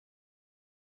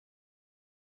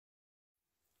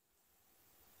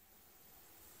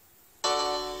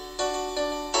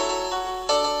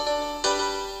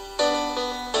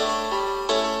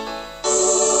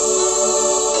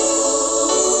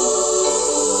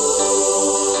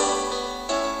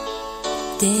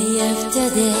Day after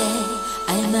day,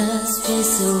 I must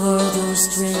face a world of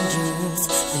strangers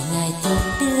when I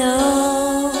don't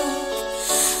belong.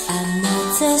 I'm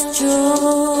not as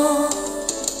strong.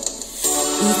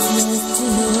 It's nice to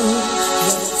know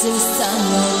that there's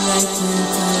someone I can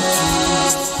turn to.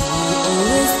 You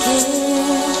always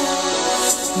care.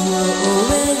 You're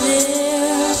always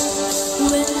there.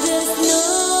 When there's no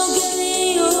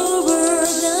getting over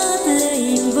that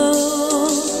rainbow.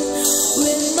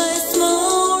 When my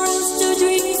smallest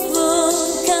dreams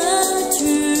won't come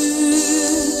true.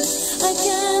 I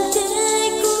can't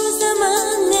take all the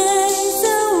money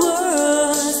the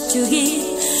world to give,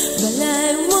 but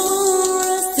I won't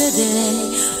rest a day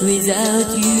without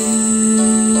you.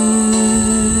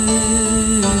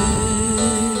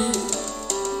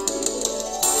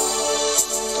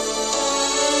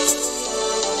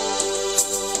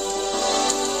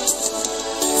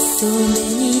 So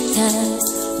many times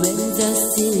when the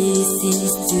city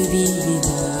seems to be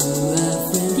without a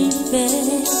friendly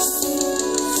face,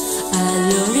 a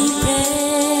lonely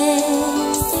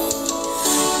place.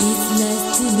 It's nice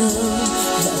to know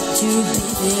that you'll be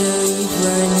there if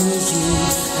I need you,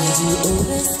 and you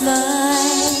always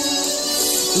smile.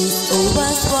 It's all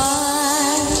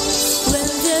worthwhile when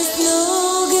there's no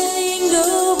getting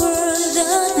over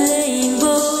that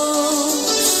rainbow.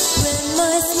 When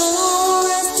my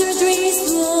smallest dreams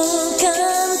won't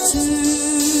come true,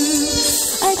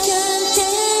 I can't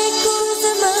take all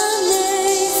the money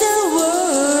the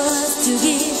world has to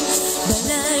give, but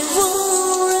I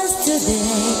won't rest a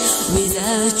day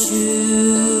without you.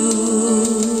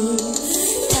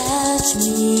 Touch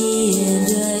me and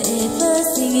the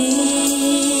everysing.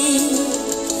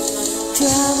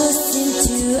 Troubles seem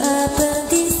to up and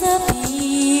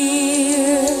disappear.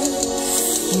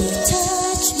 You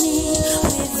touch me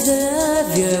with the love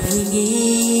you're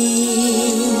bringing.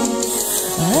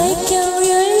 I can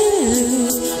really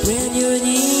lose when you're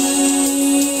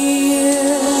near.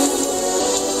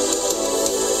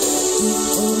 If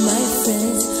all my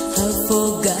friends have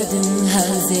forgotten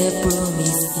how their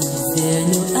promises, they're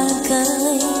no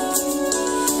unkind.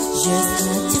 Just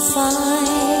had to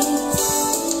find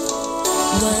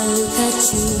one look at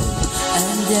you,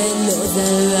 and I know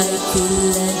that I could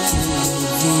let you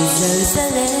deserve the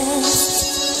rest.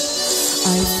 I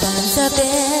found the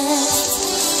best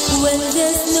when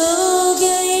there's no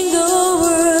getting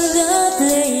over that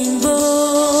rainbow.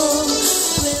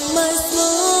 When my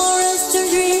smallest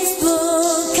dreams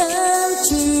won't come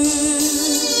true,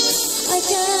 I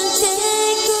can't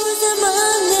take all the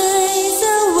money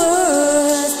the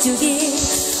world has to give,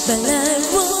 but I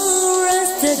won't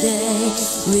rest a day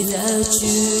without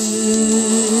you.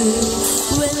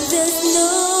 When there's no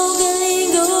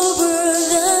getting over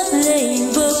that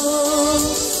rainbow.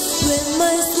 When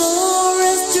my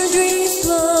smallest dreams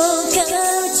won't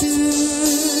come true,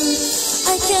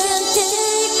 I can't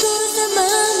take all the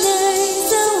money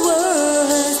the world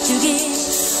has to give,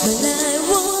 but I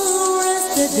won't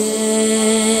rest a day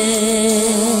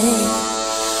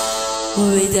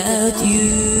without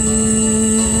you.